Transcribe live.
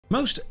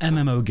Most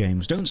MMO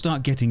games don't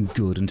start getting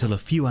good until a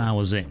few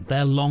hours in.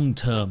 They're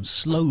long-term,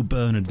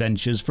 slow-burn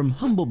adventures from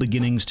humble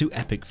beginnings to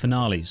epic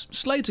finales.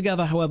 Slay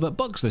Together, however,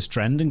 bucks this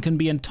trend and can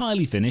be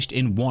entirely finished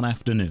in one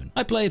afternoon.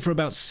 I played for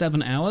about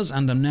 7 hours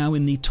and am now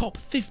in the top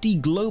 50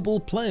 global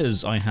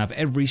players. I have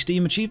every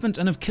Steam achievement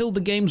and have killed the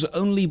game's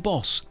only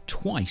boss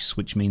twice,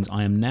 which means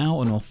I am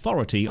now an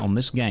authority on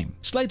this game.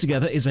 Slay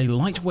Together is a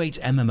lightweight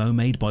MMO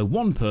made by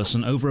one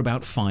person over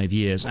about 5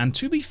 years, and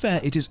to be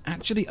fair, it is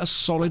actually a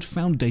solid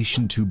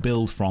foundation to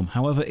build from.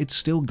 However, it's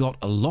still got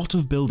a lot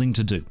of building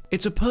to do.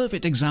 It's a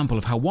perfect example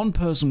of how one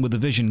person with a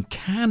vision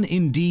can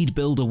indeed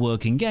build a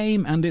working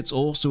game, and it's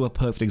also a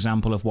perfect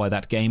example of why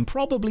that game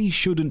probably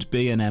shouldn't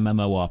be an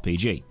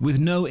MMORPG. With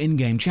no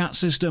in-game chat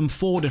system,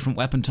 4 different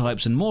weapon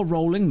types, and more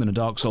rolling than a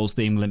Dark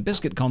Souls-themed Limp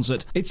Bizkit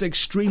concert, it's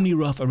extremely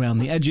rough around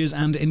the edges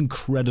and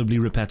incredibly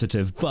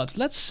repetitive, but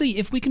let's see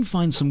if we can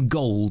find some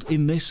gold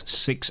in this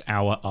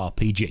 6-hour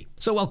RPG.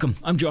 So welcome,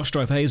 I'm Josh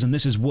Strife Hayes and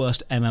this is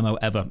Worst MMO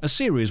Ever, a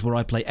series where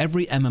I play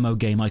every MMO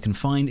game I can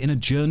find in a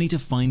journey to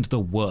find the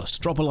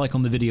worst. Drop a like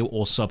on the video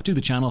or sub to the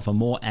channel for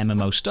more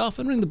MMO stuff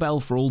and ring the bell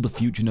for all the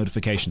future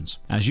notifications.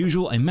 As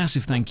usual, a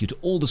massive thank you to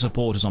all the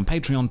supporters on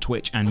Patreon,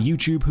 Twitch and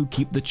YouTube who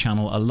keep the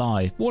channel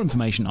alive. More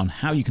information on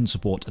how you can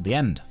support at the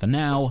end. For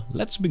now,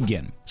 let's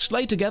begin.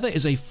 Slay Together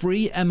is a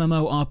free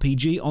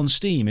MMORPG on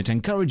Steam. It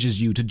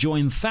encourages you to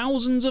join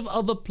thousands of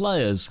other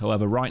players.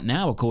 However, right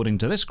now, according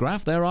to this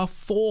graph, there are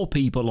 4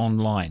 people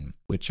online,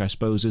 which I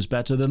suppose is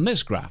better than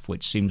this graph,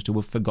 which seems to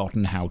have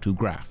forgotten how to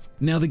graph.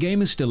 Now, the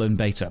game is still in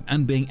beta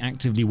and being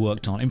actively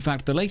worked on. In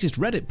fact, the latest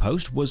Reddit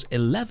post was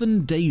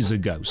 11 days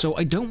ago, so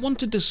I don't want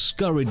to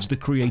discourage the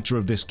creator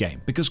of this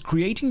game, because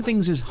creating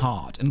things is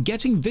hard, and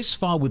getting this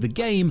far with the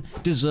game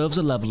deserves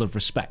a level of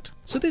respect.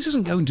 So this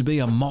isn't going to be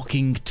a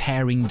mocking,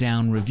 tearing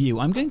down review.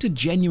 I'm going to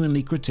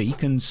genuinely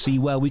critique and see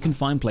where we can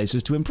find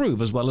places to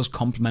improve, as well as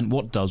compliment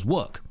what does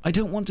work. I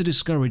don't want to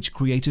discourage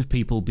creative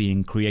people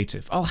being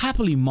creative. I'll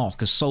happily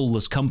mock a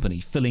soulless company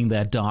filling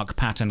their dark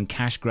pattern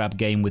cash grab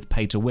game with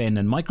pay to win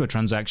and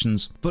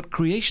microtransactions, but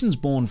creations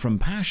born from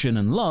passion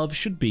and love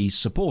should be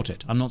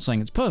supported. I'm not saying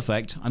it's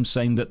perfect, I'm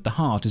saying that the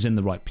heart is in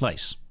the right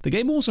place. The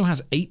game also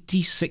has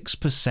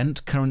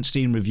 86% current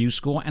Steam review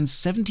score and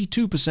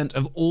 72%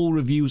 of all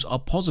reviews are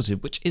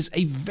positive, which is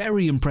a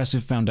very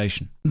impressive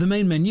foundation. The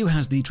main menu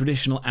has the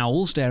traditional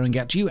owl staring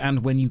at you,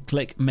 and when you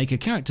click Make a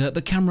Character,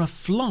 the camera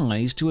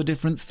flies to a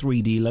different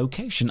 3D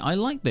location. I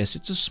like this,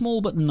 it's a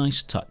small but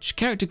nice touch.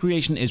 Character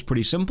creation is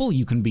pretty simple,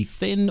 you can be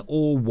thin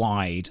or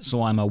wide,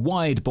 so I'm a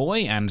wide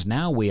boy and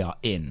now we are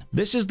in.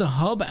 This is the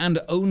hub and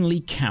only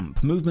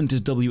camp. Movement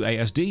is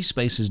WASD,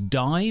 space is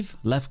dive,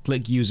 left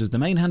click uses the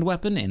main hand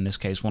weapon, in this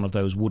case one of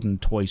those wooden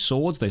toy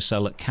swords they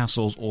sell at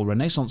castles or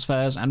Renaissance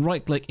fairs, and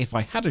right click if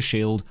I had a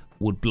shield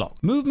would block.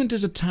 Movement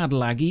is a tad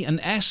laggy, and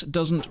S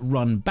doesn't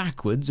run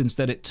backwards,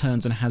 instead it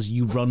turns and has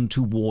you run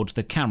toward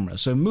the camera,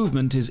 so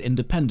movement is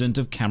independent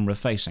of camera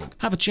facing.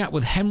 Have a chat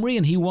with Henry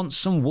and he wants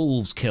some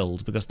wolves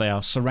killed because they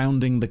are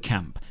surrounding the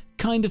camp.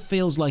 Kind of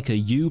feels like a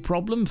you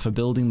problem for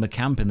building the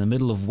camp in the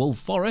middle of Wolf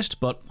Forest,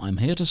 but I'm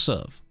here to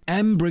serve.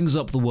 M brings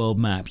up the world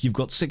map. You've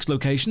got 6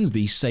 locations: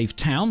 the safe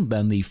town,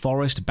 then the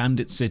forest,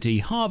 bandit city,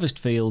 harvest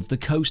fields, the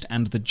coast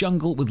and the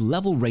jungle, with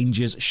level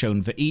ranges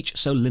shown for each,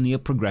 so linear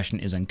progression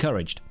is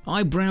encouraged.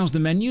 I browse the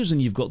menus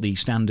and you've got the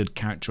standard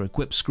character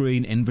equip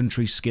screen,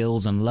 inventory,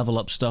 skills and level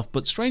up stuff,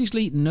 but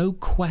strangely no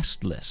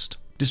quest list,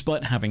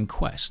 despite having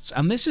quests,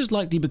 and this is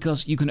likely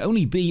because you can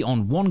only be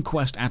on one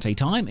quest at a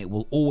time. It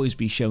will always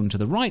be shown to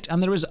the right,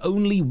 and there is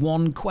only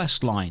one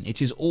quest line. It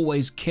is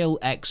always kill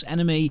X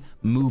enemy,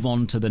 move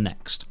on to the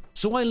next.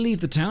 So I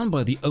leave the town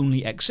by the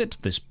only exit,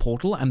 this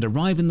portal, and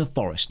arrive in the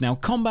forest. Now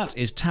combat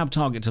is tab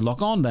target to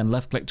lock on, then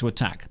left click to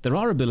attack. There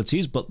are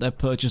abilities, but they're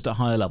purchased at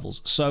higher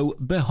levels, so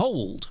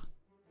behold,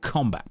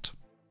 combat.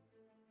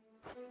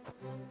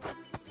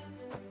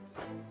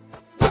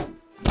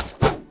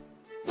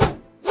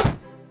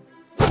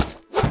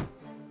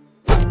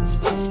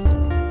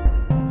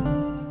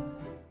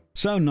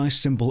 So nice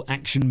simple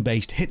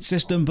action-based hit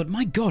system, but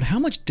my god, how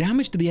much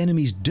damage do the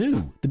enemies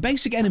do? The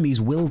basic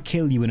enemies will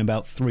kill you in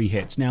about 3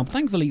 hits. Now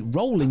thankfully,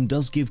 rolling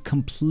does give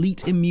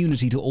complete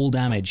immunity to all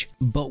damage,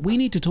 but we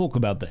need to talk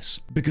about this,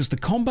 because the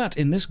combat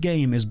in this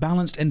game is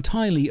balanced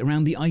entirely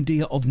around the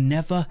idea of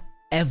never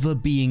ever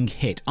being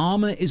hit.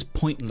 Armor is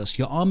pointless,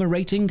 your armor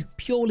rating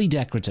purely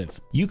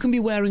decorative. You can be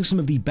wearing some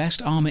of the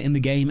best armor in the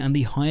game and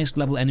the highest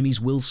level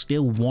enemies will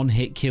still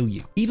one-hit kill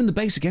you. Even the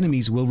basic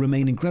enemies will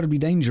remain incredibly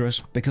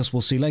dangerous because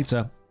we'll see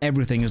later,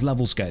 everything is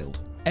level scaled.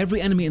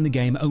 Every enemy in the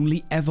game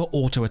only ever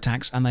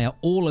auto-attacks, and they are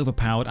all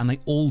overpowered and they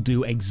all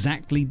do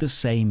exactly the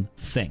same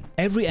thing.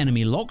 Every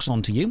enemy locks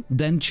onto you,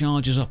 then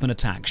charges up an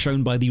attack,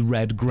 shown by the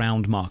red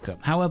ground marker.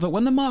 However,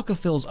 when the marker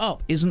fills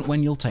up isn't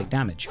when you'll take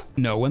damage.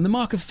 No, when the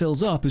marker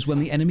fills up is when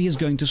the enemy is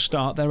going to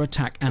start their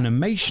attack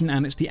animation,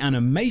 and it's the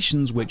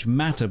animations which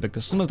matter,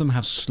 because some of them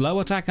have slow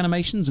attack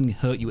animations and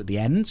hurt you at the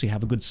end, so you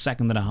have a good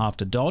second and a half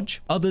to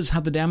dodge. Others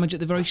have the damage at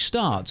the very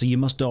start, so you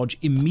must dodge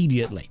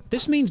immediately.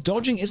 This means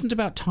dodging isn't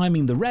about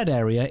timing the red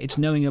area, area, it's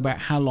knowing about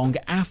how long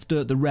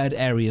after the red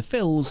area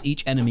fills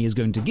each enemy is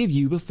going to give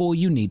you before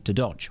you need to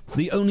dodge.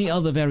 The only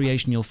other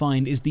variation you'll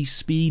find is the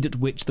speed at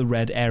which the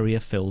red area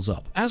fills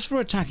up. As for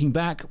attacking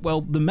back,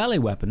 well, the melee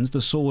weapons,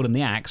 the sword and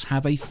the axe,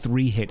 have a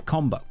 3-hit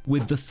combo,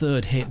 with the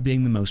 3rd hit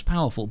being the most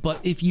powerful, but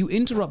if you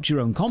interrupt your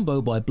own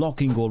combo by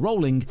blocking or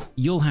rolling,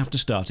 you'll have to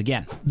start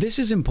again. This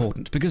is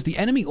important because the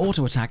enemy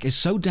auto attack is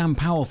so damn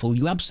powerful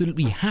you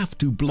absolutely have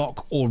to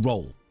block or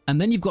roll. And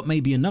then you've got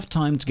maybe enough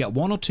time to get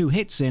 1 or 2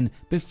 hits in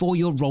before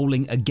you're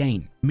rolling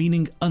again.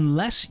 Meaning,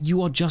 unless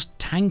you are just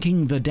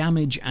tanking the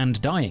damage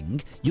and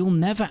dying, you'll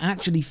never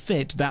actually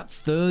fit that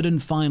 3rd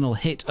and final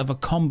hit of a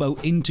combo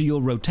into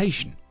your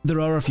rotation. There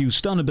are a few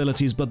stun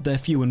abilities, but they're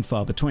few and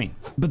far between.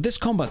 But this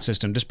combat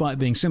system, despite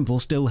being simple,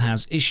 still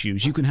has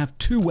issues. You can have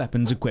 2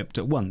 weapons equipped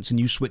at once, and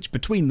you switch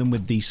between them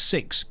with the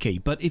 6 key.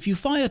 But if you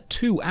fire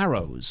 2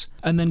 arrows,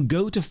 and then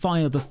go to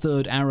fire the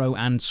 3rd arrow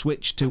and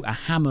switch to a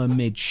hammer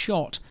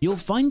mid-shot, you'll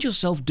find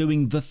yourself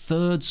doing the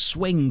 3rd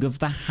swing of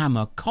the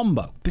hammer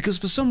combo. Because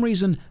for some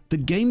reason, the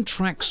game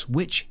tracks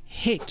which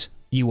hit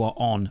you are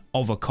on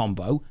of a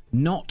combo,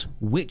 not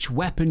which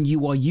weapon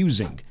you are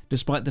using,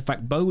 despite the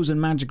fact bows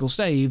and magical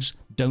staves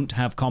don't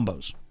have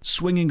combos.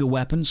 Swinging a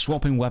weapon,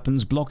 swapping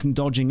weapons, blocking,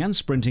 dodging, and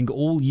sprinting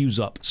all use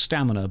up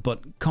stamina,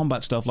 but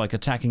combat stuff like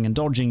attacking and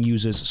dodging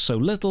uses so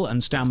little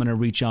and stamina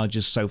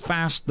recharges so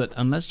fast that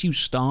unless you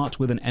start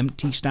with an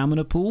empty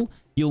stamina pool,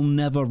 you'll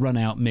never run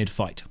out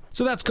mid-fight.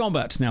 So that's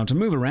combat. Now, to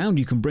move around,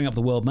 you can bring up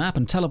the world map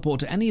and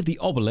teleport to any of the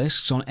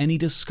obelisks on any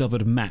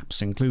discovered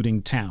maps,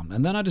 including town.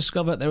 And then I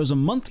discover there is a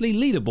monthly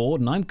leaderboard,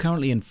 and I'm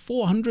currently in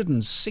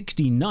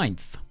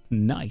 469th.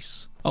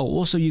 Nice. Oh,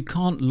 also, you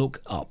can't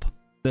look up.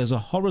 There's a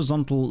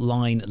horizontal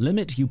line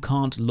limit you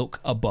can't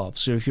look above,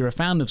 so if you're a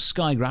fan of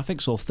sky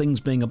graphics or things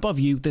being above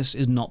you, this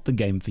is not the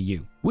game for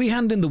you. We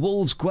hand in the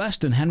wolves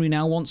quest and Henry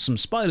now wants some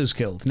spiders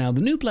killed. Now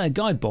the new player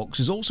guide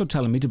box is also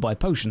telling me to buy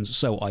potions,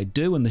 so I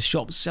do, and the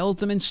shop sells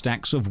them in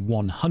stacks of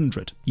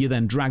 100. You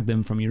then drag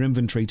them from your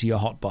inventory to your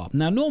hotbar.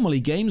 Now normally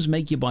games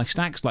make you buy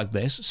stacks like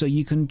this so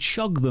you can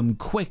chug them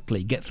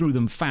quickly, get through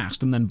them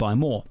fast and then buy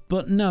more.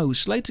 But no,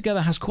 Slay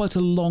Together has quite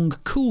a long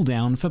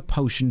cooldown for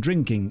potion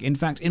drinking. In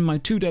fact, in my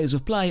 2 days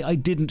of play I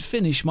didn't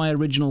finish my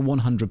original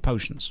 100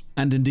 potions.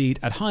 And indeed,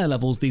 at higher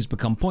levels these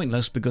become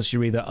pointless because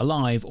you're either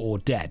alive or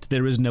dead.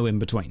 There is no in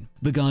between.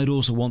 The guide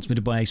also wants me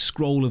to buy a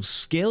scroll of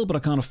skill, but I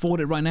can't afford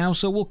it right now,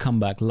 so we'll come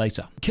back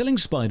later. Killing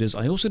spiders,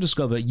 I also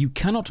discover you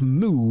cannot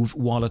move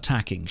while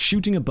attacking.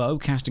 Shooting a bow,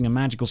 casting a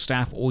magical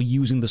staff, or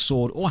using the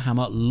sword or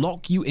hammer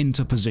lock you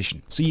into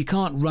position, so you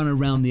can't run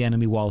around the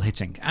enemy while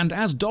hitting. And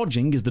as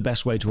dodging is the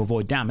best way to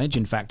avoid damage,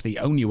 in fact the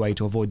only way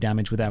to avoid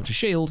damage without a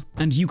shield,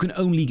 and you can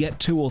only get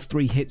 2 or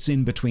 3 hits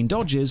in between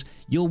dodges,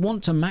 you'll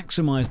want to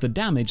maximize the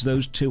damage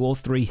those 2 or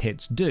 3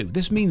 hits do.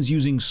 This means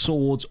using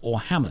swords or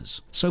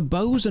hammers. So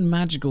bows and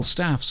magical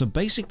staffs are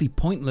basically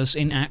pointless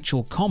in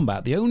actual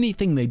combat. The only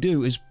thing they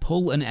do is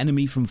pull an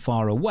enemy from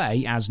far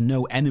away, as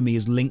no enemy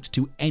is linked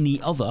to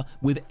any other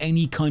with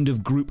any kind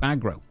of group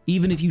aggro.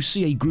 Even if you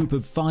see a group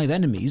of 5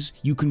 enemies,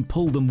 you can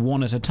pull them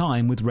one at a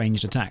time with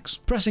ranged attacks.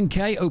 Pressing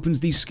K opens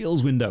the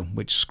skills window,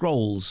 which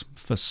scrolls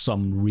for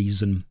some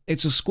reason.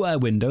 It's a square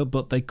window,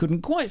 but they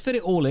couldn't quite fit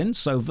it all in,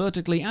 so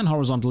vertically and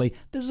horizontally,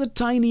 there's a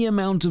tiny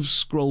amount of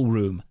scroll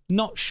room.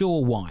 Not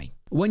sure why.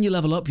 When you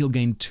level up, you'll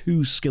gain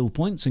 2 skill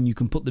points, and you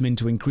can put them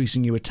into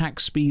increasing your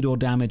attack speed or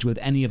damage with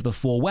any of the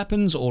 4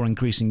 weapons, or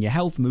increasing your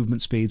health,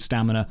 movement speed,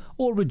 stamina,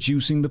 or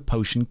reducing the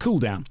potion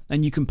cooldown,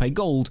 and you can pay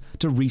gold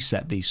to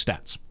reset these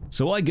stats.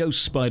 So I go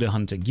spider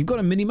hunting. You've got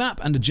a mini-map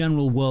and a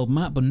general world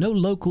map, but no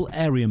local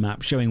area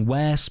map showing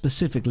where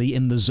specifically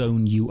in the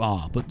zone you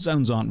are, but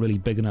zones aren't really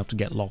big enough to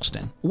get lost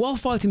in. While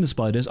fighting the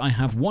spiders, I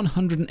have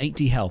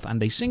 180 health,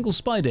 and a single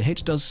spider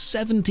hit does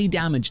 70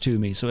 damage to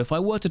me, so if I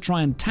were to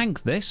try and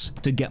tank this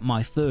to get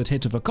my 3rd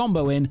hit of a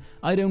combo in,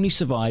 I'd only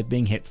survive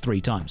being hit 3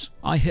 times.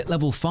 I hit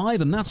level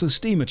 5, and that's a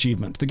Steam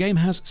achievement. The game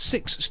has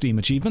 6 Steam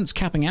achievements,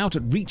 capping out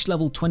at reach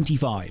level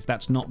 25.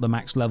 That's not the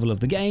max level of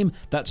the game,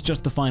 that's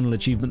just the final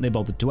achievement they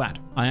bothered to add.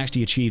 I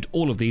actually achieved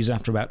all of these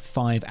after about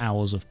 5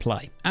 hours of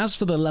play. As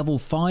for the level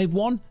 5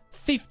 one,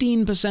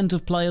 15%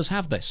 of players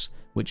have this,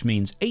 which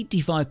means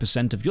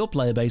 85% of your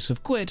player base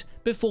have quit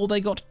before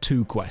they got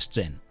 2 quests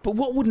in. But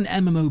what would an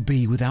MMO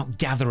be without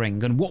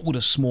gathering, and what would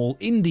a small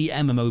indie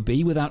MMO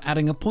be without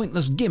adding a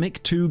pointless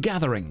gimmick to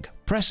gathering?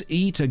 Press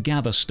E to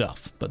gather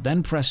stuff, but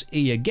then press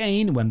E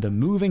again when the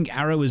moving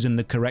arrow is in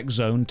the correct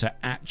zone to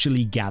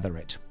actually gather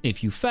it.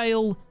 If you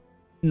fail,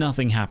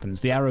 nothing happens.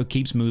 The arrow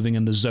keeps moving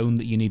and the zone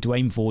that you need to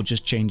aim for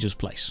just changes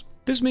place.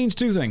 This means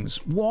 2 things.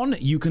 1,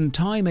 you can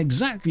time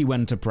exactly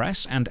when to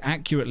press and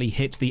accurately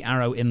hit the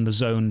arrow in the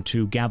zone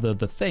to gather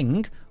the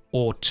thing,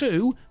 or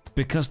 2,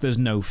 because there's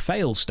no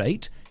fail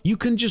state, you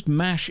can just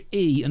mash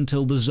E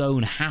until the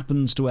zone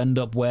happens to end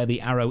up where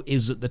the arrow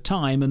is at the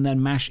time and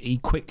then mash E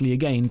quickly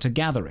again to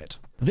gather it.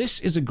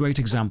 This is a great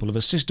example of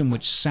a system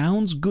which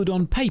sounds good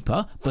on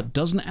paper, but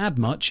doesn't add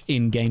much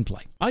in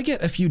gameplay. I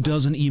get a few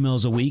dozen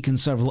emails a week and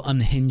several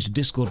unhinged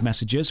Discord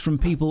messages from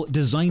people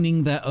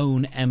designing their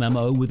own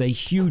MMO with a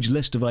huge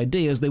list of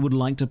ideas they would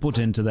like to put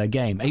into their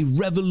game. A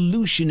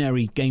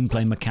revolutionary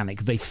gameplay mechanic,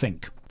 they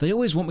think. They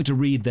always want me to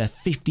read their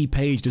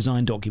 50-page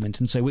design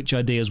document and say which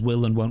ideas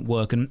will and won't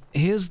work, and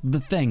here's the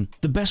thing.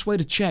 The best way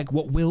to check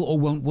what will or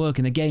won't work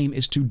in a game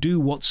is to do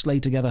what Slay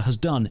Together has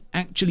done.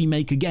 Actually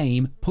make a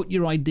game, put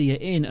your idea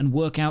in, and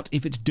work out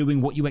if it's doing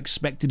what you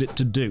expected it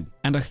to do.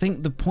 And I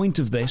think the point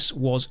of this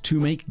was to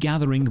make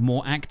gathering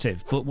more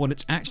active, but what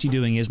it's actually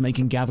doing is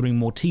making gathering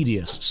more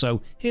tedious.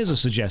 So here's a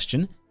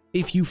suggestion.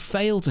 If you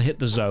fail to hit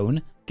the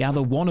zone,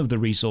 gather one of the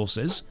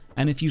resources,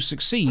 and if you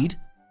succeed,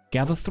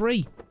 gather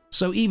 3.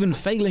 So even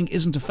failing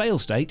isn't a fail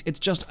state, it's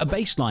just a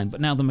baseline,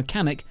 but now the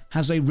mechanic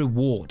has a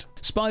reward.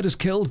 Spiders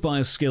killed by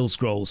a skill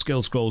scroll.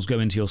 Skill scrolls go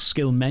into your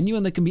skill menu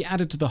and they can be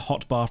added to the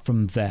hotbar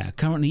from there.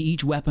 Currently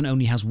each weapon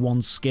only has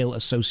one skill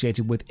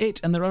associated with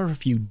it, and there are a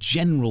few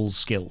general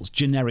skills,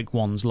 generic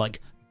ones like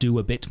do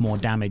a bit more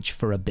damage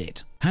for a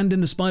bit. Hand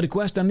in the spider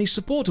quest and the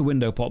supporter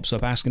window pops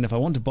up asking if I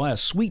want to buy a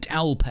sweet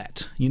owl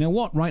pet. You know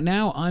what, right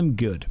now I'm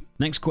good.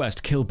 Next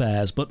quest, kill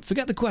bears, but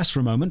forget the quest for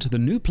a moment. The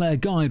new player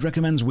guide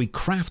recommends we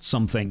craft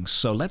something,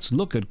 so let's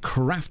look at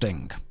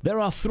crafting. There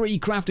are 3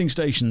 crafting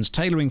stations,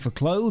 tailoring for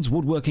clothes,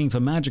 woodworking for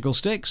magical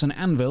sticks, and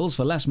anvils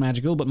for less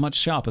magical but much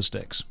sharper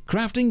sticks.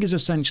 Crafting is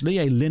essentially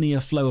a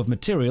linear flow of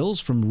materials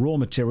from raw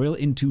material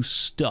into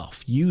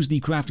stuff. Use the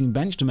crafting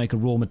bench to make a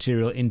raw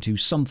material into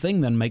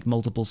something, then make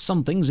multiple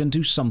somethings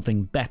into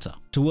something better.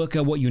 To work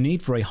out what you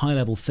need for a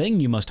high-level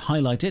thing, you must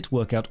highlight it,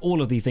 work out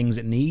all of the things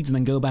it needs, and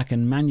then go back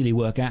and manually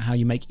work out how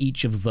you make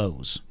each of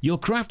those. Your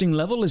crafting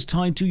level is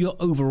tied to your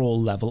overall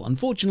level.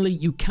 Unfortunately,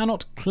 you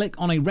cannot click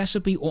on a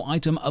recipe or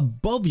item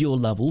above your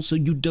level, so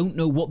you don't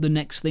know what the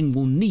next thing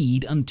will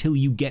need until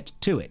you get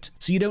to it.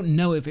 So you don't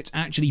know if it's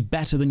actually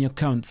better than your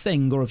current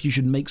thing, or if you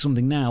should make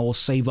something now or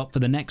save up for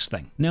the next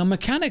thing. Now,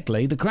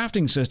 mechanically, the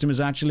crafting system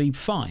is actually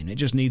fine. It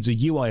just needs a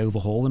UI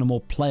overhaul and a more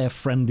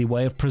player-friendly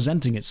way of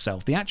presenting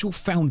itself. The actual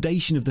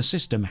foundation of the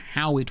system,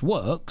 how it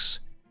works,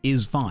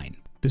 is fine.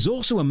 There's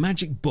also a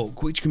magic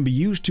book which can be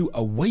used to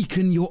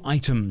awaken your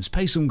items.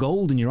 Pay some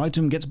gold and your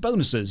item gets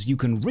bonuses. You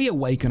can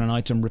reawaken an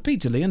item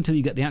repeatedly until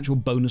you get the actual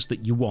bonus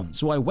that you want.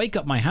 So I wake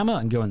up my hammer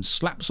and go and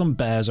slap some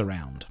bears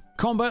around.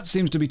 Combat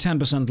seems to be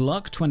 10%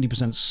 luck,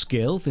 20%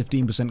 skill,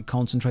 15%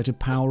 concentrated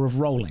power of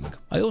rolling.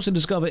 I also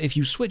discover if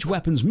you switch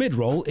weapons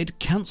mid-roll, it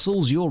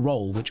cancels your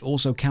roll, which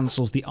also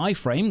cancels the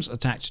iframes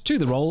attached to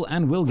the roll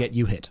and will get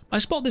you hit. I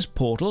spot this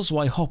portal, so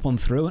I hop on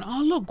through and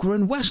oh look, we're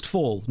in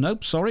Westfall.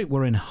 Nope, sorry,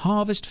 we're in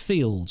Harvest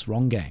Fields,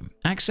 wrong game.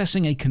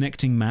 Accessing a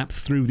connecting map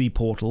through the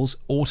portals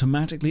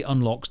automatically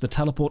unlocks the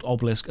teleport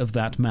obelisk of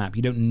that map.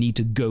 You don't need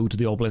to go to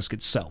the obelisk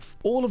itself.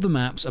 All of the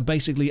maps are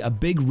basically a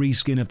big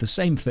reskin of the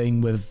same thing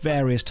with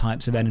various types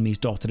of enemies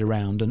dotted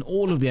around, and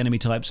all of the enemy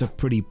types are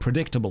pretty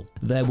predictable.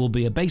 There will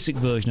be a basic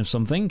version of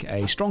something,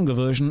 a stronger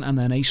version, and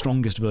then a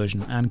strongest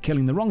version, and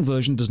killing the wrong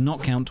version does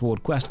not count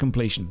toward quest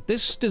completion.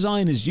 This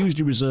design is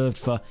usually reserved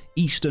for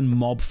Eastern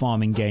mob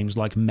farming games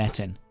like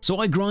Metin. So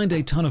I grind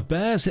a ton of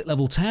bears, hit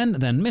level 10,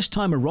 then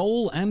mistime a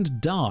roll and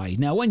die.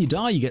 Now when you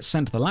die, you get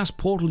sent to the last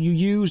portal you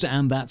used,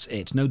 and that's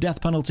it. No death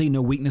penalty,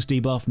 no weakness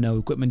debuff, no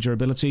equipment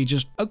durability,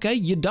 just okay,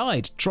 you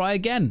died, try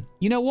again.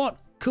 You know what?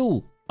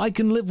 Cool. I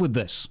can live with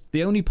this.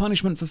 The only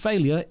punishment for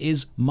failure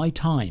is my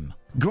time.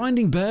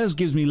 Grinding bears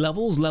gives me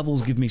levels,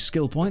 levels give me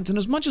skill points, and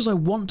as much as I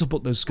want to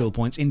put those skill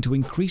points into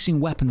increasing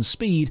weapon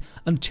speed,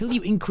 until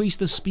you increase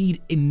the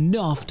speed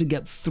enough to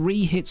get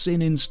 3 hits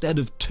in instead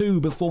of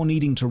 2 before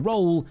needing to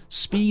roll,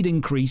 speed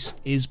increase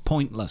is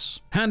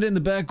pointless. Hand in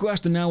the bear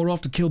quest and now we're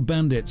off to kill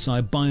bandits.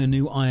 I buy a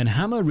new iron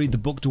hammer, read the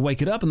book to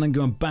wake it up, and then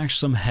go and bash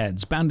some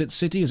heads. Bandit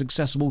City is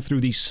accessible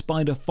through the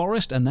spider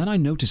forest, and then I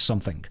notice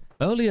something.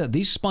 Earlier,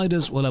 these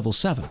spiders were level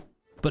 7,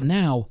 but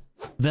now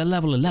they're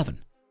level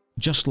 11,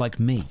 just like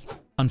me.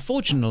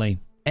 Unfortunately,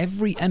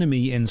 every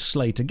enemy in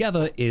Slay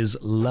Together is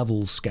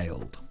level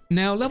scaled.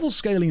 Now, level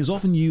scaling is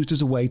often used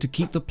as a way to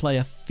keep the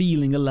player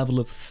feeling a level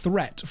of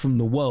threat from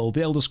the world.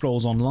 The Elder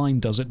Scrolls Online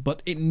does it,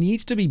 but it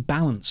needs to be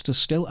balanced to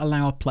still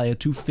allow a player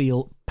to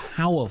feel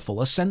powerful.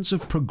 A sense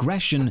of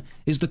progression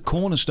is the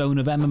cornerstone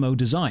of MMO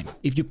design.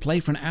 If you play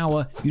for an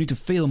hour, you need to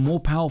feel more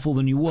powerful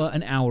than you were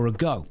an hour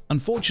ago.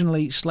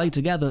 Unfortunately, Slay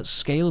Together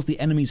scales the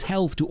enemy's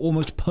health to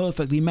almost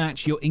perfectly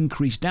match your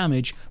increased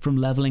damage from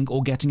leveling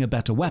or getting a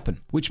better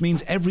weapon, which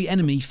means every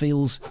enemy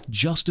feels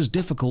just as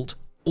difficult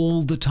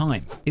all the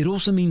time. It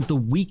also means the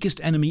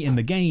weakest enemy in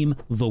the game,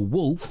 the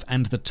wolf,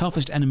 and the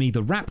toughest enemy,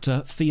 the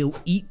raptor, feel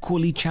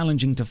equally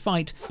challenging to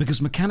fight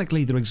because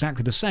mechanically they're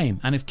exactly the same,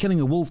 and if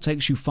killing a wolf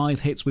takes you 5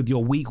 hits with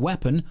your weak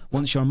weapon,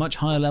 once you're a much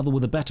higher level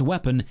with a better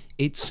weapon,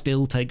 it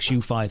still takes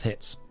you 5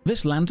 hits.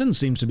 This lantern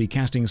seems to be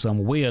casting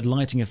some weird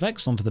lighting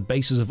effects onto the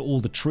bases of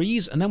all the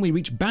trees, and then we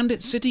reach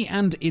Bandit City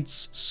and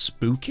it's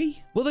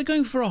spooky? Well, they're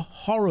going for a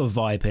horror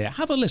vibe here.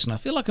 Have a listen, I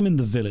feel like I'm in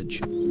the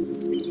village.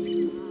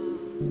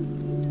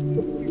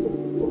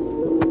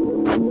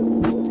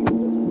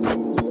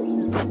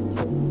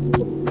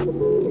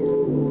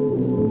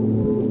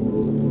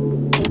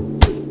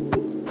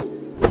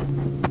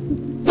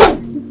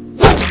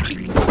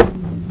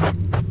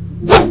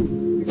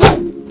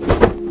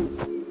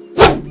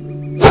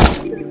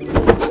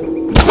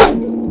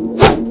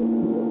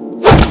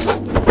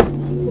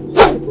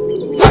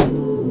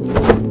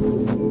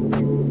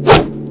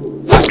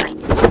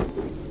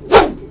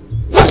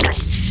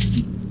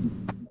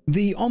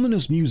 The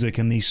ominous music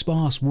and the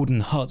sparse wooden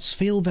huts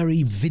feel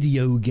very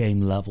video game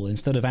level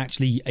instead of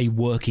actually a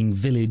working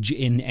village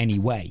in any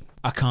way.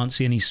 I can't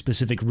see any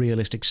specific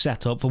realistic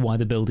setup for why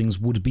the buildings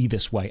would be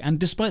this way, and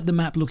despite the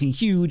map looking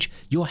huge,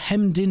 you're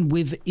hemmed in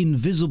with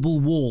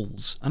invisible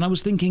walls. And I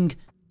was thinking,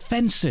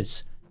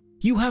 fences.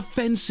 You have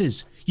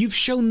fences. You've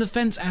shown the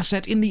fence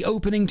asset in the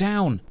opening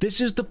town.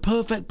 This is the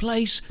perfect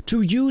place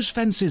to use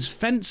fences.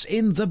 Fence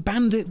in the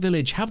bandit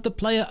village. Have the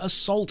player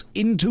assault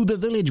into the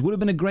village. Would have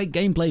been a great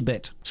gameplay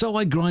bit. So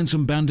I grind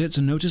some bandits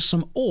and notice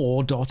some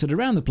ore dotted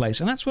around the place.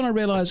 And that's when I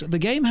realized the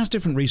game has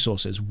different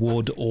resources.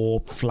 Wood,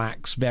 ore,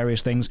 flax,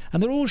 various things.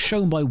 And they're all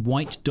shown by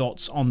white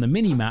dots on the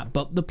minimap,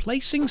 but the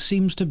placing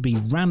seems to be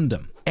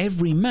random.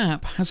 Every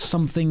map has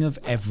something of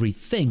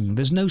everything.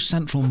 There's no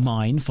central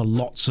mine for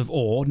lots of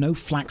ore, no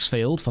flax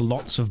field for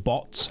lots of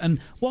bots, and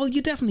while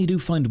you definitely do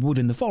find wood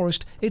in the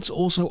forest, it's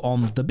also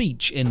on the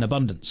beach in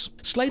abundance.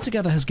 Slay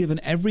Together has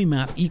given every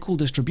map equal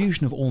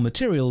distribution of all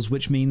materials,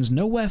 which means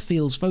nowhere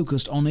feels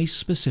focused on a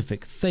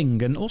specific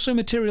thing, and also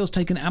materials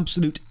take an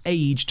absolute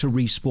age to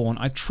respawn.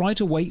 I try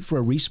to wait for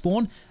a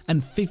respawn,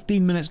 and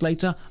 15 minutes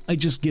later, I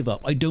just give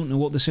up. I don't know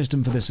what the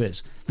system for this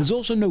is. There's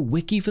also no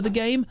wiki for the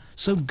game,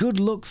 so good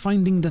luck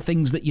finding the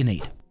things that you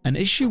need. An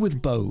issue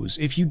with bows: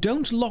 if you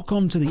don't lock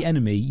onto the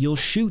enemy, you'll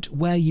shoot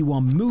where you are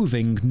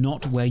moving,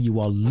 not where you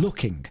are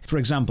looking. For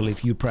example,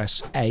 if you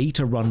press A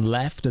to run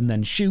left and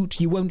then shoot,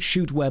 you won't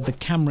shoot where the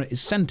camera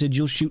is centered,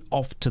 you'll shoot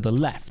off to the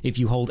left. If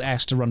you hold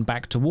S to run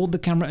back toward the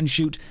camera and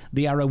shoot,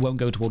 the arrow won't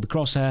go toward the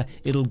crosshair,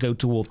 it'll go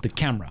toward the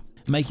camera,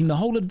 making the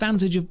whole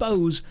advantage of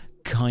bows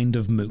kind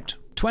of moot.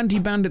 20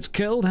 bandits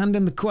killed, hand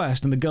in the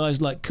quest, and the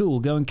guy's like, cool,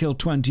 go and kill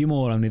 20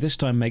 more, only this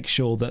time make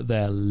sure that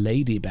they're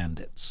lady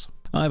bandits.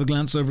 I have a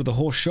glance over at the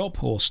horse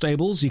shop or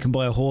stables. You can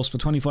buy a horse for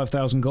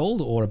 25,000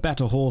 gold, or a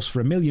better horse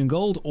for 1,000,000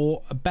 gold,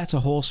 or a better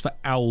horse for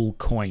owl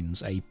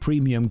coins, a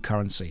premium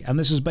currency. And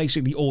this is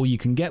basically all you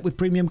can get with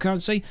premium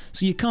currency,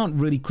 so you can't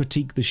really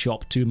critique the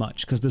shop too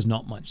much, because there's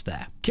not much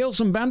there. Kill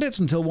some bandits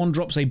until one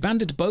drops a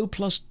bandit bow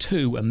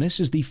 +2, and this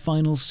is the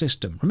final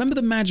system. Remember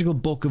the magical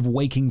book of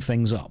waking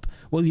things up?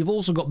 Well, you've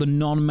also got the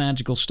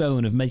non-magical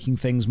stone of making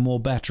things more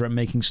better at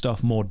making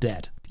stuff more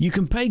dead. You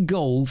can pay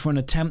gold for an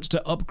attempt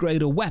to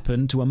upgrade a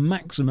weapon to a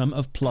maximum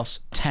of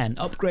 +10.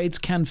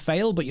 Upgrades can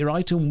fail, but your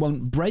item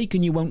won't break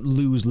and you won't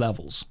lose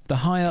levels. The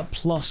higher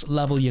plus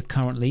level you're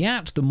currently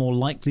at, the more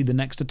likely the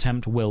next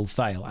attempt will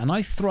fail. And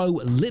I throw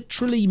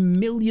literally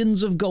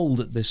millions of gold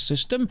at this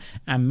system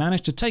and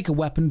manage to take a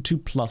weapon to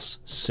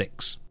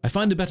 +6. I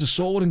find a better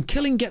sword, and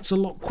killing gets a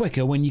lot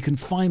quicker when you can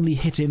finally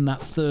hit in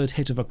that third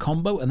hit of a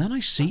combo, and then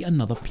I see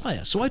another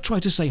player, so I try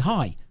to say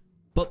hi.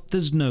 But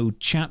there's no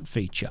chat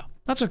feature.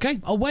 That's okay,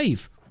 I'll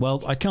wave.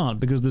 Well, I can't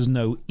because there's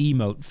no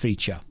emote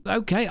feature.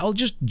 Okay, I'll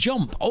just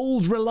jump.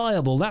 Old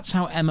reliable, that's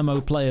how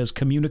MMO players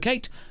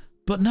communicate.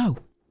 But no,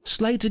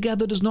 Slay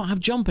Together does not have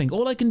jumping.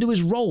 All I can do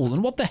is roll,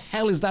 and what the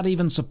hell is that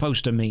even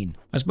supposed to mean?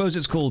 I suppose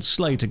it's called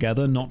Slay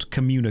Together, not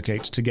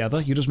Communicate Together.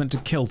 You're just meant to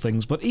kill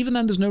things, but even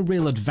then there's no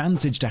real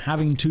advantage to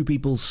having two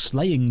people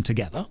slaying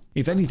together.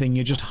 If anything,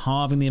 you're just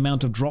halving the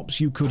amount of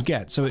drops you could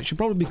get, so it should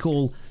probably be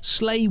called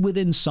Slay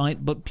Within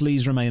Sight, but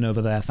please remain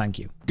over there, thank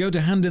you. Go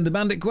to hand in the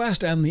bandit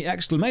quest, and the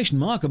exclamation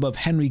mark above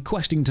Henry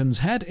Questington's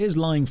head is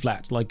lying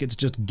flat, like it's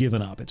just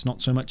given up. It's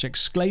not so much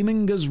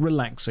exclaiming as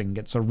relaxing.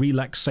 It's a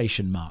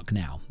relaxation mark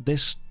now.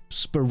 This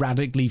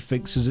sporadically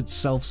fixes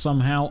itself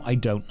somehow, I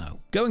don't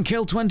know. Go and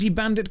kill 20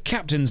 bandit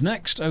captains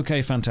next.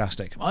 Okay,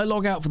 fantastic. I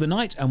log out for the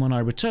night, and when I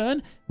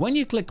return, when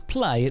you click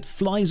play, it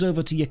flies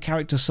over to your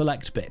character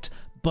select bit.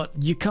 But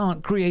you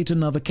can't create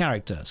another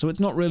character, so it's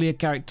not really a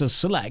character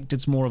select,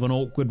 it's more of an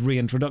awkward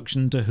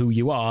reintroduction to who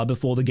you are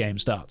before the game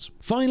starts.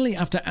 Finally,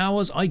 after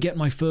hours, I get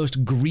my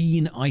first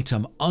green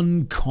item,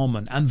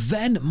 uncommon, and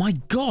then, my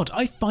god,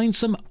 I find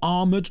some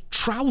armored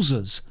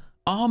trousers.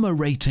 Armor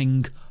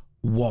rating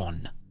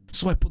 1.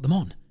 So I put them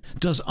on.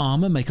 Does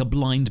armor make a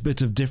blind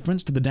bit of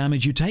difference to the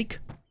damage you take?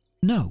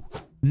 No.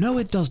 No,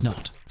 it does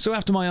not. So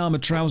after my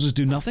armored trousers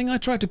do nothing, I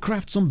try to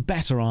craft some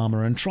better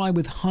armor and try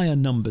with higher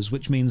numbers,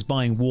 which means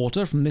buying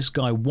water from this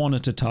guy one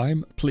at a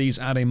time. Please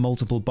add a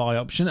multiple buy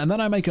option, and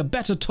then I make a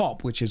better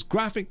top, which is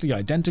graphically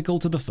identical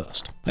to the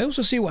first. I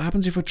also see what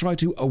happens if I try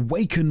to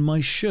awaken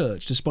my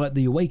shirt, despite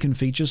the awaken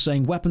feature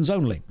saying weapons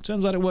only.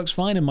 Turns out it works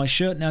fine, and my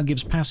shirt now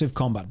gives passive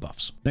combat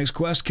buffs. Next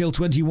quest, kill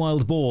 20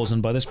 wild boars,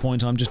 and by this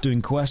point I'm just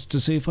doing quests to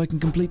see if I can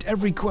complete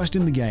every quest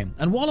in the game.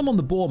 And while I'm on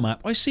the boar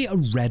map, I see a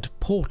red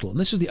portal, and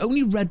this is the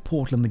only red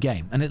portal in the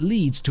game, and it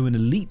leads to an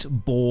elite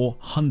boar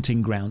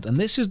hunting ground, and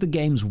this is the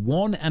game's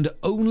one and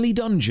only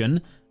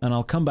dungeon, and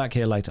I'll come back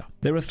here later.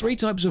 There are 3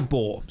 types of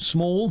boar: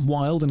 small,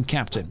 wild, and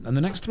captain, and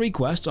the next 3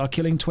 quests are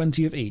killing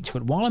 20 of each.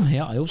 But while I'm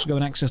here, I also go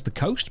and access the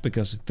coast,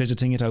 because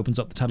visiting it opens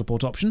up the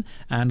teleport option,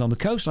 and on the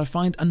coast I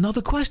find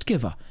another quest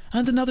giver,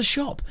 and another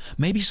shop.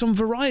 Maybe some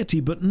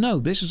variety, but no,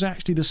 this is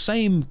actually the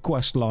same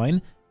quest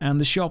line, and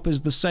the shop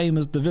is the same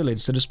as the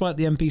village, so despite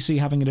the NPC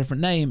having a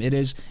different name, it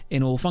is,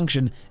 in all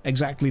function,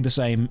 exactly the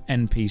same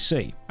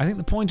NPC. I think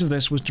the point of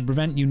this was to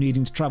prevent you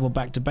needing to travel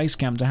back to base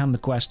camp to hand the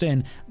quest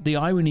in, the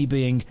irony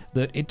being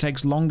that it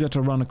takes longer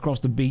to run across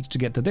the beach to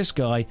get to this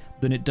guy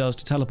than it does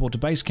to teleport to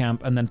base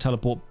camp and then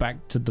teleport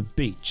back to the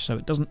beach, so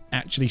it doesn't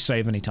actually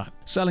save any time.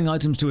 Selling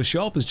items to a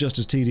shop is just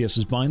as tedious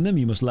as buying them.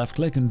 You must left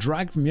click and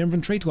drag from your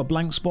inventory to a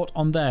blank spot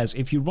on theirs.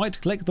 If you right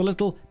click, the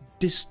little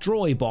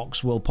destroy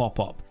box will pop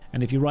up.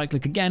 And if you right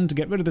click again to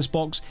get rid of this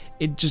box,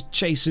 it just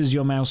chases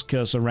your mouse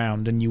cursor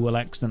around and you will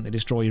accidentally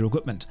destroy your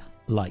equipment,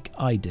 like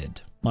I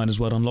did. Might as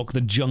well unlock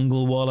the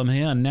jungle while I'm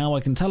here, and now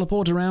I can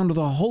teleport around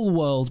the whole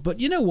world.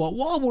 But you know what,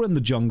 while we're in the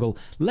jungle,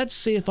 let's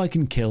see if I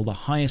can kill the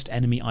highest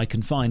enemy I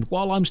can find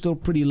while I'm still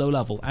pretty low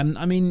level. And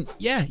I mean,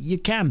 yeah, you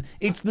can.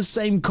 It's the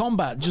same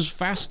combat, just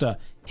faster.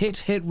 Hit,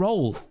 hit,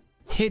 roll.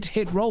 Hit,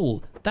 hit,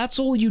 roll. That's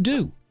all you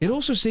do. It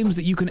also seems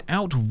that you can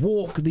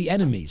outwalk the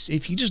enemies.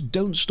 If you just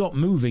don't stop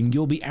moving,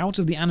 you'll be out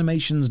of the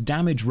animation's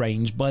damage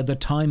range by the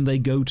time they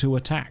go to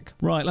attack.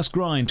 Right, let's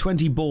grind.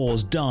 20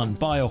 boars, done.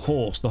 Buy a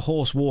horse. The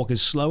horse walk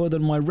is slower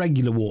than my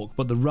regular walk,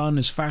 but the run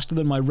is faster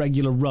than my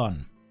regular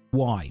run.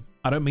 Why?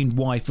 I don't mean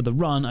why for the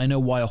run, I know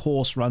why a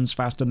horse runs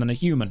faster than a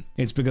human.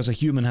 It's because a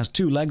human has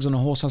 2 legs and a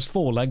horse has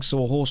 4 legs,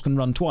 so a horse can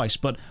run twice,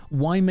 but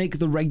why make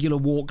the regular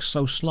walk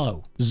so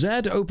slow? Z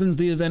opens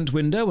the event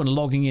window and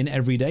logging in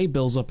every day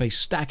builds up a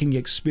stacking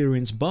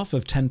experience buff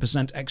of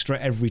 10% extra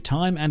every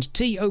time, and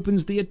T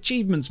opens the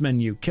achievements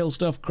menu, kill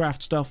stuff,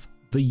 craft stuff,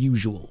 the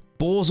usual.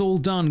 Boars all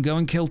done, go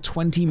and kill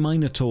 20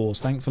 minotaurs.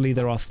 Thankfully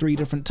there are 3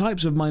 different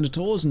types of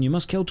minotaurs and you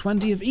must kill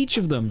 20 of each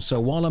of them, so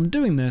while I'm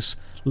doing this,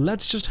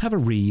 let's just have a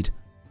read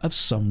of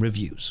some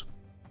reviews.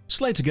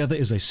 Slay Together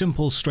is a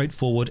simple,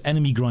 straightforward,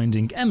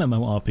 enemy-grinding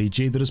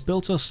MMORPG that has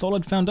built a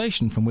solid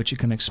foundation from which it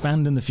can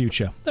expand in the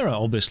future. There are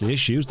obviously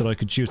issues that I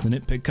could choose to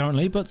nitpick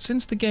currently, but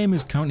since the game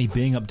is currently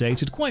being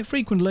updated quite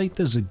frequently,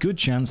 there's a good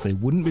chance they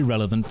wouldn't be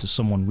relevant to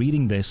someone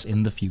reading this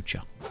in the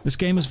future. This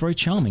game is very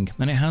charming,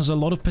 and it has a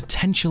lot of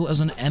potential as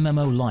an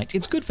MMO light.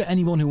 It's good for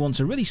anyone who wants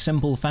a really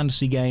simple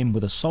fantasy game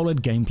with a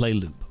solid gameplay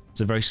loop.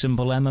 It's a very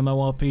simple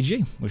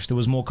MMORPG. Wish there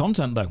was more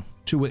content though.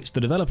 To which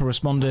the developer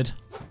responded,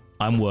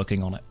 I'm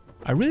working on it.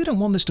 I really don't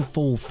want this to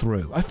fall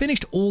through. I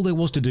finished all there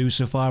was to do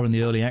so far in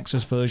the early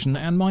access version,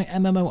 and my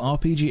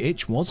MMORPG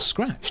itch was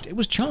scratched. It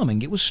was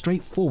charming, it was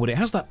straightforward, it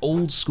has that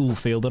old school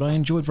feel that I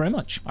enjoyed very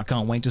much. I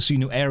can't wait to see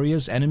new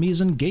areas, enemies,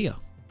 and gear.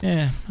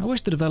 Yeah, I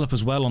wish the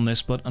developers well on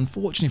this, but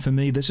unfortunately for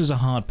me, this is a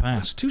hard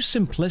pass. Too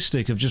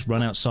simplistic of just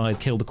run outside,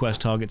 kill the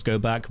quest targets, go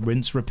back,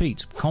 rinse,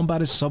 repeat.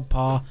 Combat is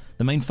subpar.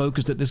 The main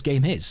focus that this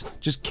game is.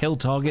 Just kill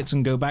targets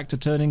and go back to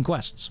turn in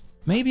quests.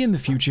 Maybe in the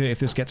future, if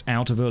this gets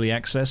out of early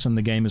access and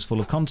the game is full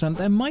of content,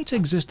 there might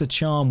exist a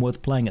charm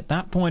worth playing at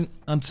that point.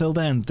 Until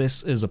then,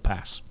 this is a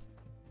pass.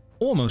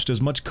 Almost as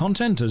much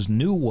content as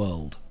New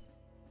World.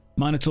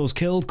 Minotaurs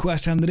killed,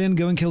 quest handed in,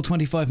 go and kill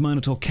 25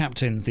 Minotaur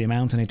captains. The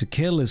amount I need to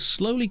kill is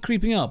slowly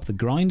creeping up, the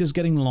grind is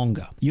getting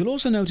longer. You'll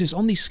also notice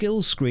on the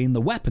skills screen the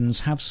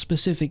weapons have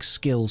specific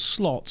skill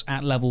slots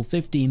at level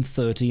 15,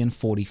 30 and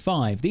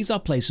 45. These are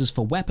places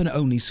for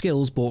weapon-only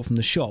skills bought from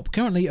the shop.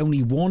 Currently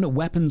only one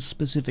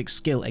weapon-specific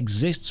skill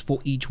exists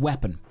for each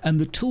weapon, and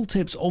the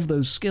tooltips of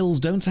those skills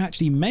don't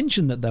actually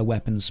mention that they're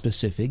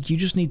weapon-specific. You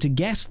just need to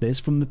guess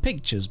this from the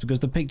pictures, because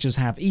the pictures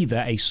have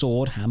either a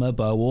sword, hammer,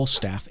 bow or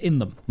staff in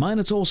them.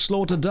 Minotaur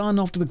slaughter done,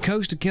 off to the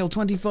coast to kill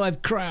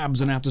 25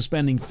 crabs, and after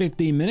spending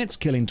 15 minutes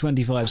killing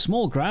 25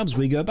 small crabs,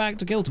 we go back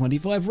to kill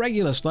 25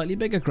 regular, slightly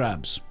bigger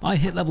crabs. I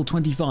hit level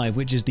 25,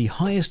 which is the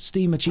highest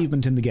Steam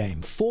achievement in the game.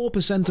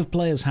 4% of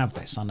players have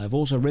this, and I've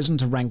also risen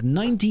to rank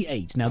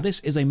 98. Now this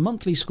is a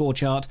monthly score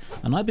chart,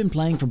 and I've been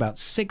playing for about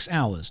 6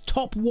 hours.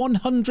 Top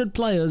 100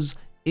 players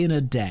in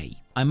a day.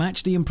 I'm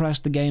actually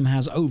impressed the game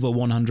has over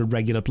 100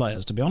 regular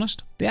players, to be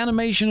honest. The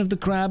animation of the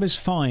crab is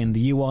fine,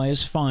 the UI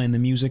is fine, the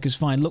music is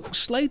fine. Look,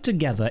 Slay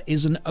Together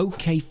is an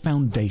okay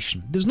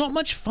foundation. There's not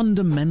much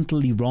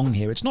fundamentally wrong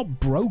here. It's not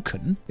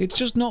broken, it's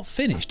just not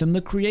finished, and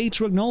the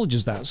creator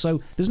acknowledges that,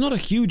 so there's not a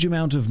huge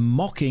amount of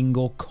mocking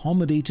or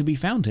comedy to be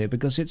found here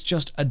because it's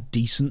just a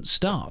decent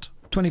start.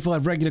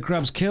 25 regular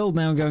crabs killed,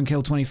 now go and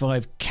kill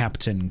 25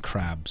 captain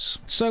crabs.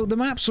 So the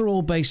maps are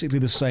all basically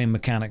the same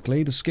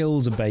mechanically, the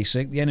skills are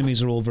basic, the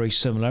enemies are all very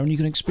similar, and you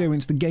can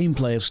experience the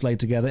gameplay of Slay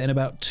Together in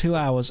about 2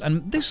 hours,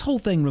 and this whole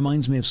thing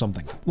reminds me of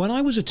something. When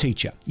I was a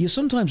teacher, you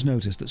sometimes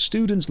notice that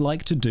students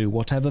like to do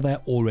whatever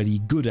they're already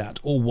good at,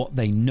 or what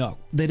they know.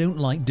 They don't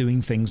like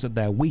doing things that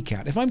they're weak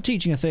at. If I'm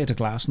teaching a theatre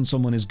class and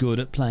someone is good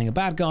at playing a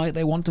bad guy,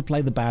 they want to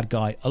play the bad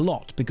guy a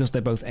lot, because they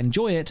both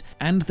enjoy it,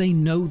 and they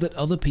know that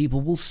other people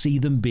will see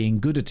them being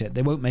good at it,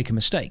 they won't make a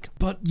mistake.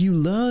 But you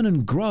learn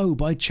and grow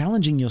by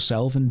challenging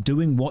yourself and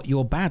doing what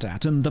you're bad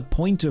at, and the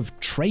point of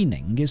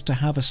training is to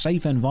have a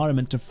safe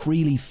environment to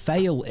freely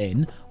fail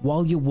in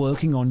while you're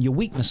working on your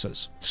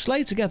weaknesses.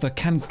 Slay Together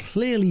can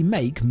clearly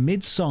make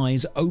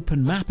mid-size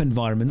open map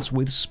environments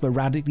with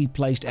sporadically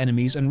placed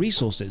enemies and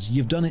resources.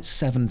 You've done it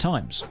 7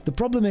 times. The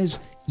problem is,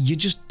 you're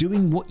just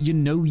doing what you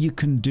know you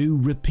can do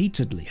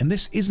repeatedly, and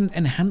this isn't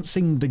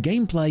enhancing the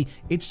gameplay,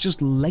 it's just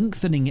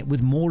lengthening it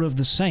with more of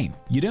the same.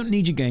 You don't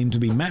need your game to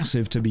be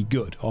massive to be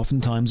good.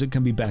 Oftentimes it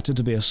can be better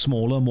to be a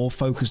smaller, more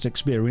focused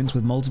experience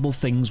with multiple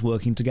things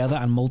working together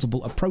and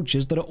multiple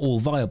approaches that are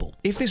all viable.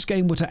 If this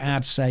game were to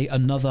add, say,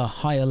 another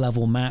higher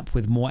level map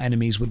with more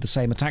enemies with the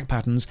same attack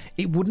patterns,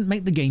 it wouldn't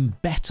make the game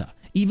better,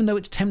 even though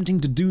it's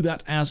tempting to do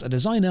that as a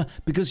designer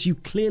because you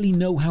clearly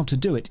know how to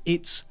do it.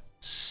 It's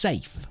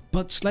safe.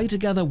 But Slay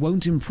Together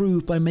won't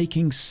improve by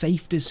making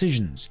safe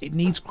decisions. It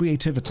needs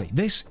creativity.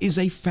 This is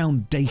a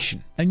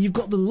foundation. And you've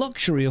got the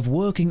luxury of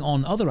working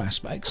on other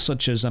aspects,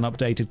 such as an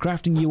updated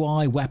crafting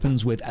UI,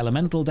 weapons with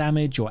elemental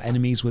damage or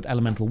enemies with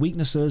elemental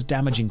weaknesses,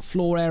 damaging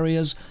floor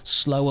areas,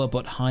 slower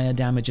but higher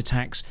damage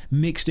attacks,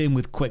 mixed in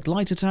with quick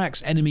light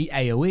attacks, enemy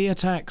AoE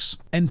attacks,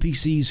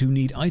 NPCs who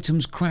need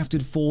items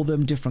crafted for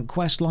them, different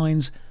quest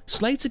lines.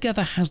 Slay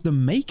Together has the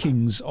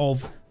makings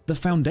of the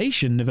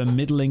foundation of a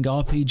middling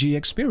RPG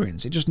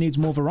experience. It just needs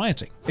more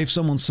variety. If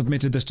someone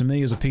submitted this to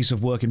me as a piece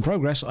of work in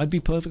progress, I'd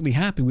be perfectly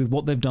happy with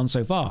what they've done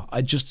so far.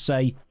 I'd just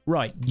say,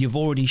 right, you've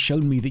already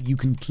shown me that you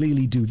can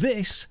clearly do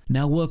this,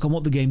 now work on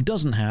what the game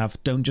doesn't have,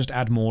 don't just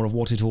add more of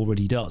what it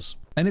already does.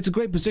 And it's a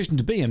great position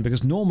to be in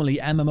because normally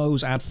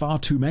MMOs add far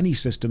too many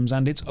systems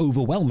and it's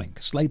overwhelming.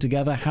 Slay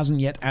Together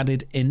hasn't yet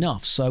added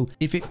enough, so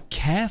if it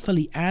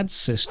carefully adds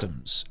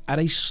systems at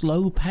a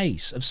slow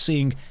pace of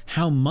seeing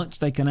how much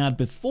they can add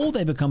before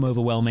they become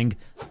overwhelming,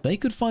 they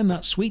could find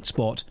that sweet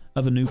spot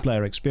of a new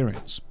player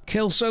experience.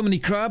 Kill so many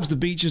crabs, the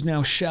beach is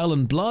now shell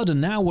and blood, and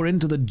now we're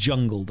into the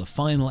jungle, the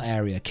final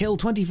area. Kill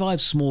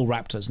 25 small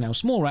raptors. Now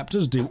small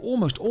raptors do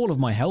almost all of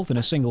my health in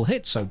a single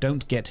hit, so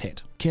don't get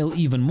hit. Kill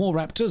even more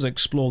raptors,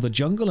 explore the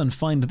jungle, and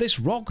find this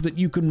rock that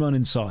you can run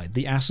inside.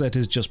 The asset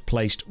is just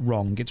placed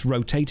wrong. It's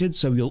rotated,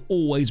 so you'll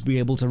always be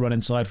able to run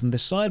inside from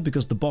this side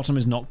because the bottom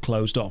is not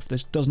closed off.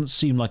 This doesn't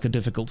seem like a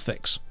difficult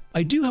fix.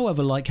 I do,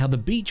 however, like how the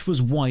beach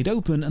was wide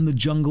open and the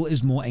jungle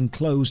is more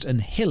enclosed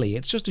and hilly.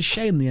 It's just a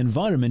shame the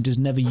environment is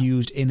never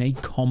used in a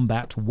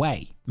combat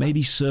way.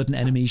 Maybe certain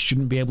enemies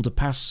shouldn't be able to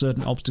pass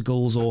certain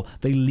obstacles, or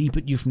they leap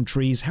at you from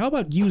trees. How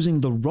about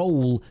using the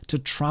roll to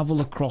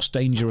travel across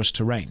dangerous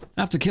terrain?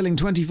 After killing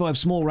 25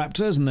 small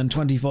raptors, and then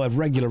 25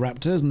 regular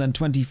raptors, and then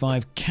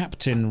 25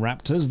 captain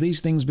raptors, these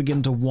things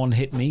begin to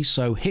one-hit me,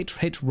 so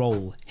hit,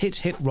 roll,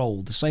 hit,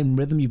 roll, the same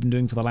rhythm you've been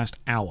doing for the last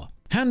hour.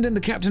 Hand in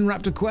the Captain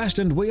Raptor quest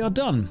and we are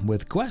done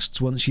with quests.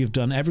 Once you've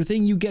done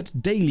everything, you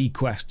get daily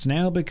quests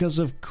now because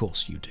of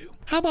course you do.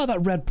 How about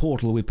that red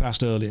portal we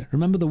passed earlier?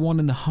 Remember the one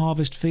in the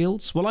harvest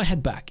fields? Well, I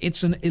head back.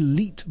 It's an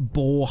elite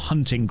boar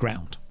hunting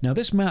ground. Now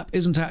this map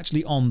isn't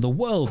actually on the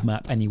world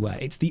map anywhere.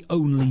 It's the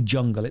only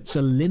jungle. It's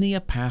a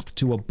linear path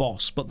to a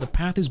boss, but the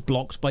path is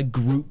blocked by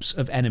groups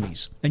of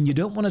enemies. And you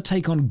don't want to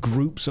take on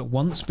groups at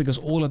once because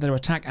all of their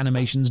attack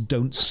animations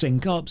don't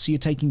sync up, so you're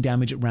taking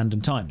damage at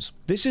random times.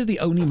 This is the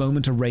only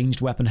moment a ranged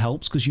weapon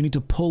helps because you need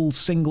to pull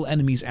single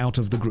enemies out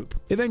of the group.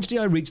 Eventually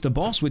I reach the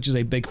boss, which is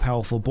a big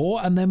powerful boar,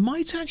 and there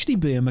might actually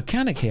be a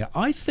mechanic here.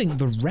 I think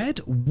the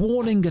red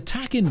warning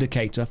attack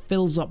indicator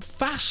fills up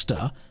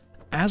faster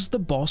as the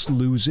boss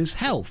loses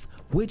health,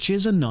 which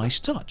is a nice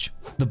touch.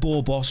 The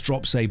boar boss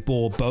drops a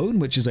boar bone,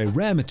 which is a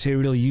rare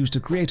material used to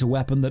create a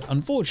weapon that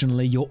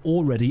unfortunately you're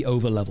already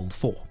over-leveled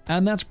for.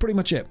 And that's pretty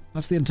much it.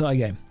 That's the entire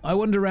game. I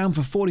wander around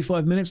for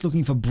 45 minutes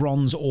looking for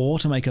bronze ore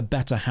to make a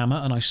better hammer,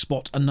 and I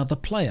spot another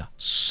player.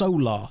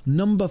 Solar,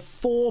 number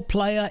 4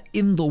 player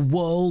in the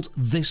world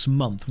this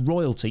month.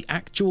 Royalty,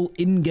 actual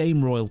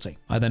in-game royalty.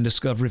 I then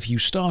discover if you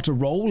start a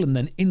roll and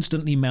then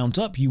instantly mount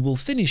up, you will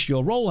finish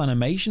your roll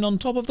animation on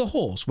top of the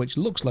horse, which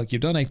looks like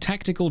you've done a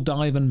tactical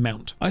dive and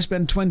mount. I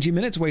spend 20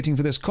 minutes waiting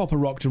for this copper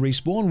rock to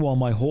respawn while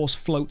my horse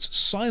floats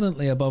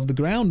silently above the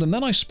ground, and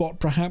then I spot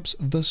perhaps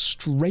the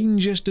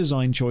strangest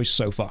design choice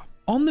so far.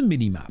 On the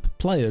minimap,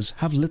 players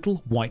have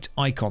little white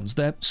icons.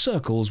 They're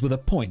circles with a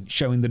point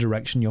showing the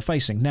direction you're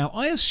facing. Now,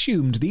 I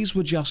assumed these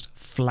were just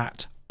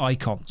flat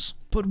icons.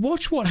 But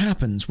watch what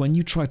happens when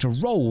you try to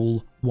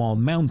roll while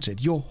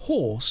mounted. Your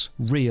horse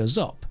rears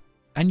up,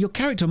 and your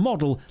character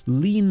model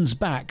leans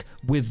back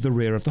with the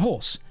rear of the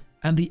horse,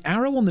 and the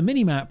arrow on the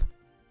minimap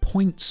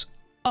points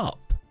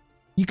up.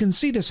 You can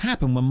see this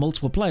happen when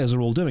multiple players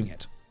are all doing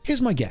it.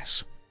 Here's my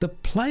guess. The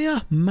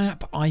player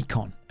map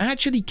icon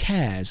actually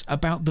cares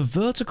about the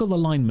vertical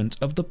alignment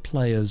of the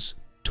player's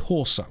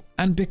torso.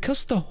 And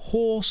because the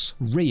horse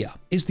rear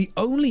is the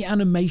only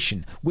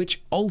animation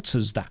which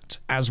alters that,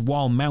 as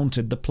while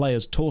mounted the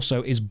player's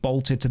torso is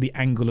bolted to the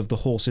angle of the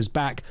horse's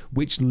back,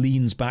 which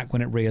leans back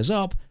when it rears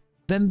up,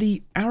 then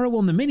the arrow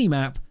on the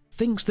minimap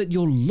thinks that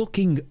you're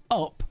looking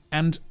up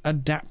and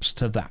adapts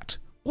to that.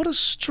 What a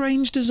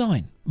strange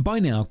design. By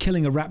now,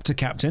 killing a raptor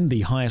captain,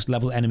 the highest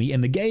level enemy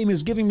in the game,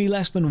 is giving me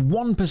less than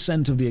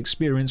 1% of the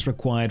experience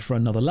required for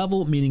another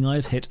level, meaning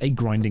I've hit a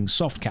grinding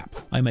soft cap.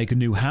 I make a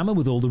new hammer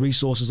with all the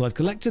resources I've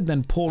collected,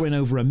 then pour in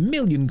over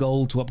 1,000,000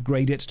 gold to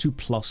upgrade it to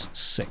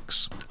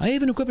 +6. I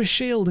even equip a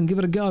shield and give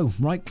it a go.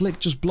 Right click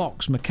just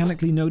blocks,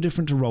 mechanically no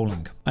different to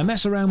rolling. I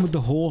mess around with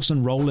the horse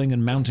and rolling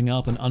and mounting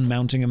up and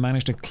unmounting and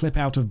manage to clip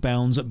out of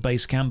bounds at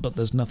base camp, but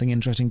there's nothing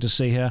interesting to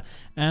see here,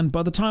 and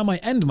by the time I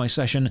end my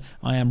session,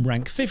 I am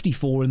rank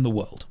 54 in the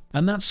world.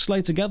 And that's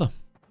Slay Together.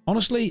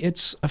 Honestly,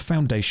 it's a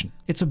foundation.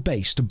 It's a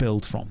base to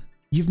build from.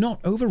 You've not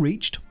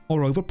overreached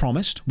or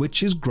overpromised,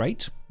 which is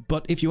great,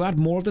 but if you add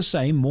more of the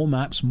same, more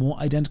maps, more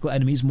identical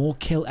enemies, more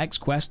kill X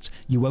quests,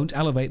 you won't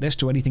elevate this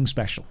to anything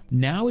special.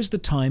 Now is the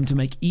time to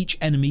make each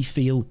enemy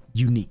feel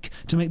unique,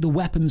 to make the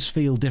weapons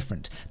feel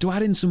different, to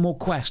add in some more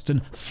quests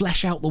and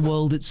flesh out the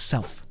world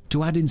itself,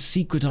 to add in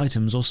secret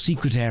items or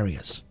secret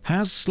areas.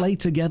 Has Slay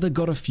Together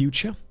got a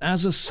future?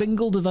 As a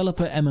single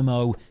developer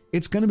MMO,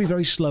 it's going to be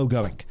very slow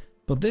going,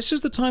 but this is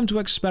the time to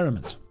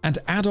experiment and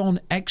add on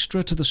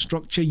extra to the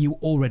structure you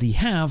already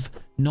have,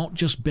 not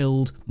just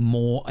build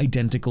more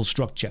identical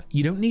structure.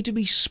 You don't need to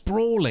be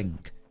sprawling,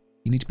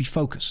 you need to be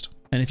focused.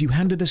 And if you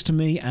handed this to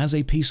me as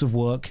a piece of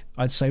work,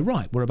 I'd say,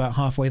 right, we're about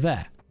halfway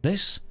there.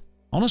 This,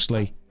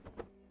 honestly,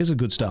 is a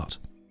good start.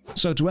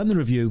 So to end the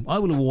review, I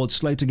will award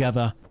Slay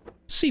Together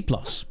C+.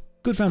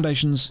 Good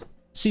foundations,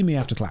 see me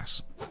after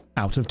class.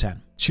 Out of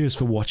 10. Cheers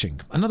for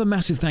watching. Another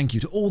massive thank you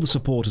to all the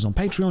supporters on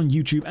Patreon,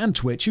 YouTube and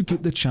Twitch who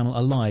keep the channel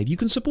alive. You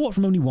can support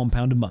from only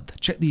 £1 a month.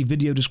 Check the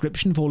video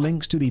description for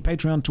links to the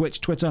Patreon, Twitch,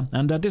 Twitter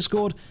and our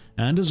Discord.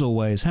 And as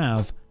always,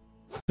 have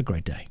a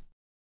great day.